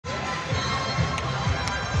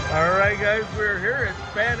Alright guys, we're here at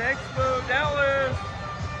Fan Expo Dallas.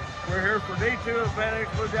 We're here for day 2 of Fan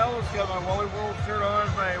Expo Dallas. Got my Wally World shirt on,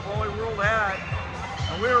 my Wally World hat.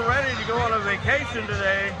 And we were ready to go on a vacation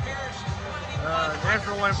today.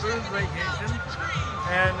 National Lampoon's vacation.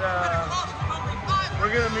 And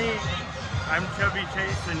we're going to meet, I'm Chubby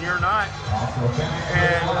Chase and you're not.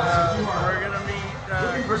 And we're going to meet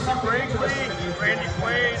Christian Brinkley, Randy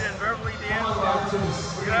Quaid, and Beverly D'Angelo.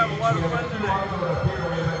 We're going to have a lot of fun today.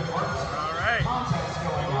 Alright,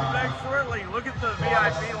 we'll be back shortly. Look at the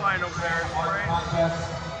VIP line over there.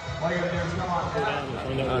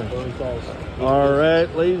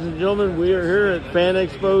 Alright, ladies and gentlemen, we are here at Fan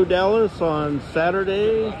Expo Dallas on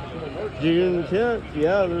Saturday, June 10th.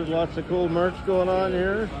 Yeah, there's lots of cool merch going on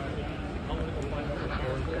here.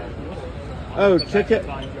 Oh, check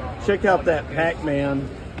out that Pac-Man.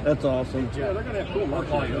 That's awesome. Yeah, they're gonna have cool merch.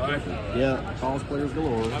 Yeah. Cosplayers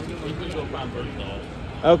galore.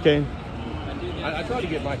 Okay. I tried to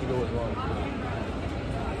get Mike to go with Ron.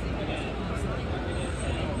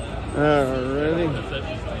 Alrighty.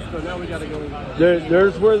 So now we gotta go.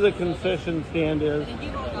 There's where the concession stand is. We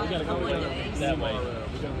gotta go that way.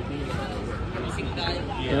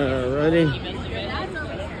 Alrighty.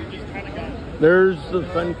 There's the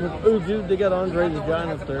fun. Oh, dude, they got Andre the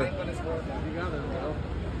Giant up there.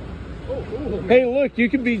 Hey, look, you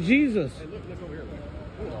can be Jesus. Hey, look over here.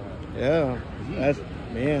 Yeah, that's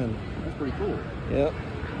pretty cool. Yep.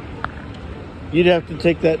 You'd have to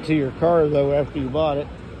take that to your car though after you bought it.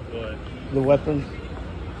 What? The weapons.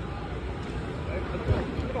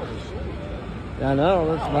 I know,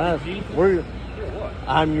 that's nice.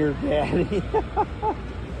 I'm your daddy.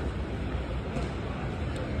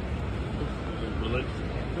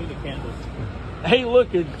 Hey,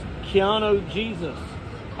 look, it's Keanu Jesus.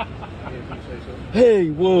 Hey,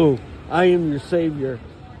 whoa, I am your savior.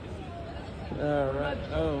 All right.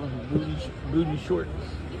 Oh, booty shorts.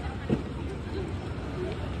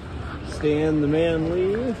 Stan the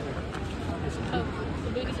Manly.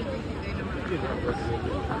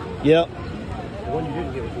 Yep. The one you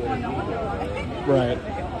didn't get was the one you needed. Right.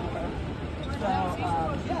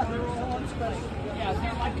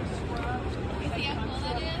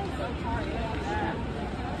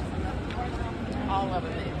 All of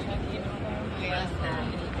it.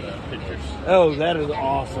 Oh, that is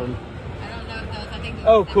awesome.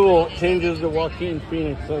 Oh, cool. It changes to Joaquin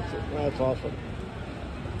Phoenix. That's awesome.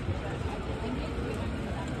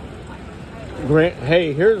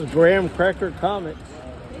 Hey, here's Graham Cracker Comics.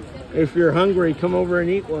 If you're hungry, come over and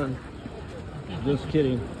eat one. Just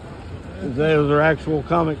kidding. Those are actual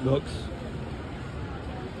comic books.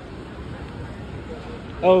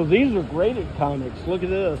 Oh, these are graded comics. Look at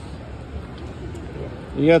this.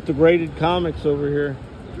 You got the graded comics over here.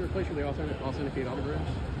 Is there a place where they authenticate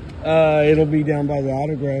autographs? It'll be down by the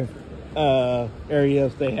autograph area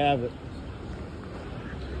if they have it.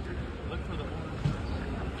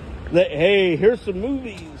 Hey, here's some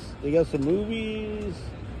movies. They got some movies.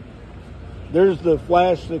 There's the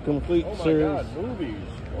Flash, the complete series. Oh my God, movies.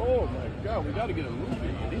 Oh my God, we got to get a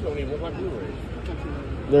movie. These don't even look like Blu-rays.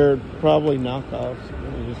 They're probably knockoffs.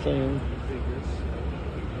 I'm just saying.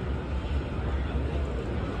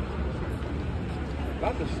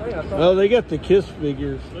 Oh, they got the Kiss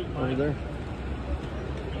figures over there.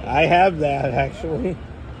 I have that actually.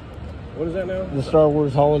 What is that now? The Star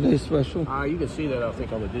Wars Holiday Special. You can see that I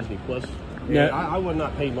think on the Disney Plus. Yeah, I would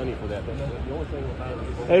not pay money for that. The only thing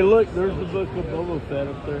hey, look, there's the book of Boba Fett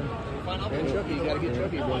up there. And Chucky, you gotta get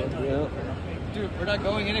Chucky, bro. Yeah. Dude, we're not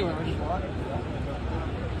going anywhere. We're just walking.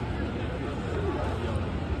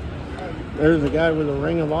 There's a guy with a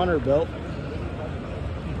Ring of Honor belt.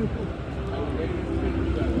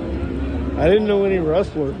 I didn't know any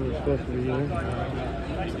wrestlers were supposed to be here.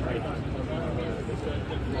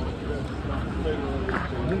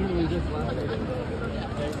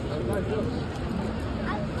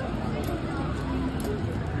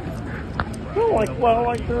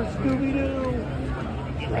 Like there's Scooby-Doo.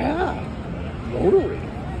 Yeah. Rotary.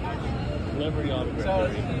 Celebrity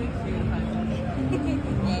autograph.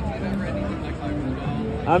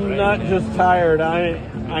 I'm not just tired,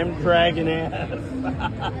 I'm dragging ass.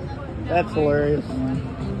 That's hilarious.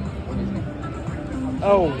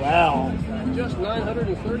 Oh wow. Just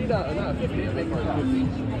 $930. Not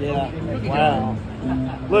 $50. Yeah. Wow.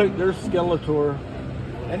 Look, there's Skeletor.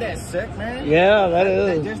 Isn't that sick, man? Yeah, that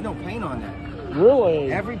is. There's no paint on that.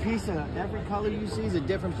 Really? Every color you see is a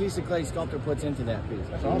different piece of clay sculptor puts into that piece.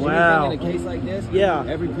 So Wow. anything in a case like this, Yeah.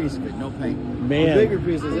 every piece of it, no paint. Man. The bigger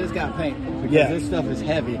pieces, it's got paint because Yeah. this stuff is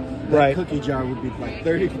heavy. That Right. cookie jar would be like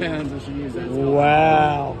 30 pounds if you use that stuff.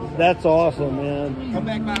 Wow. That's awesome, man. Come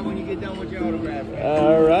back by when you get done with your autograph.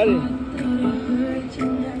 Alrighty.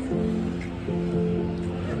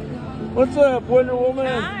 What's up, Wonder Woman?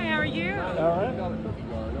 Hi, how are you? All right.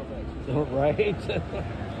 All right.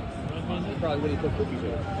 Probably when you put cookies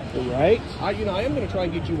in. Right. I am going to try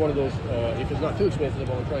and get you one of those. If it's not too expensive, I'm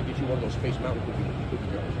going to try and get you one of those Space Mountain cookie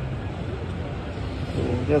jars. So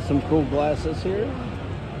we got some cool glasses here.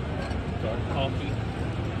 Dark coffee.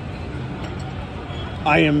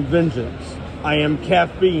 I am vengeance. I am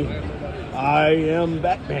caffeine. I am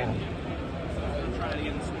Batman.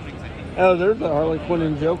 Oh, there's the Harley Quinn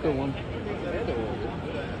and Joker one.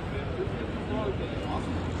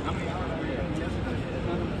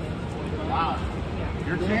 Wow.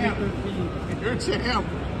 You're champ. You're champ.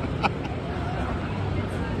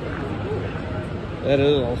 That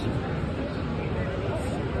is awesome.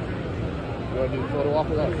 You want to do a photo off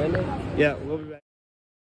without offending? Yeah, we'll be back.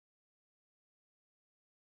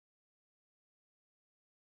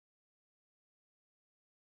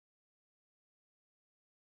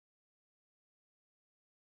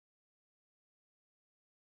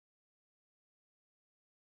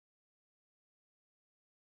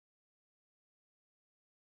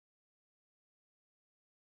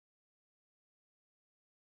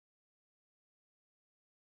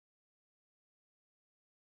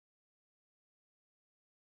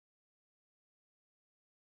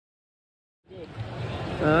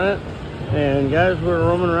 Alright, and guys, we're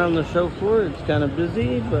roaming around the show floor. It's kind of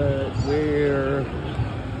busy, but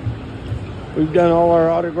we've done all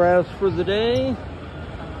our autographs for the day.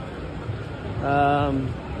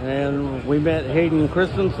 And we met Hayden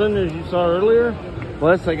Christensen, as you saw earlier.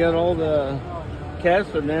 Plus, I got all the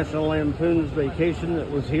cast of National Lampoon's Vacation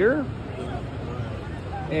that was here.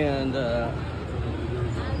 And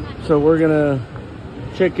so we're going to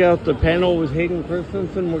check out the panel with Hayden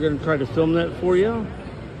Christensen. We're going to try to film that for you.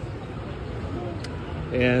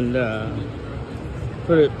 And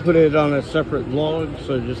put it on a separate vlog,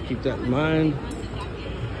 so just keep that in mind.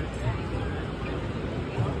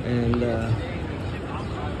 And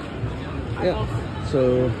yeah,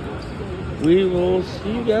 so we will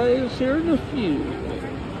see you guys here in a few.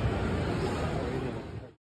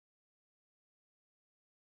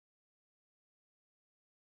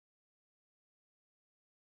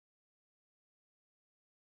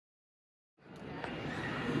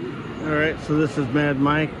 Alright, so this is Mad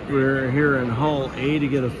Mike. We're here in Hall A to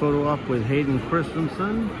get a photo op with Hayden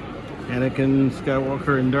Christensen, Anakin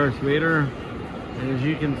Skywalker, and Darth Vader. And as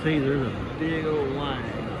you can see, there's a big old line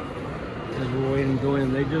as we're waiting to go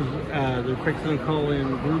in. They're fixing to call in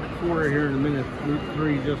Group 4 here in a minute. Group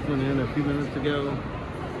 3 just went in a few minutes ago.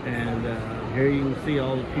 And here you can see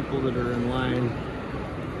all the people that are in line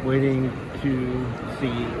waiting to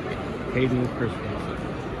see Hayden Christensen.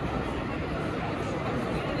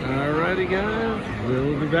 Alrighty guys,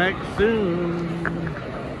 we'll be back soon.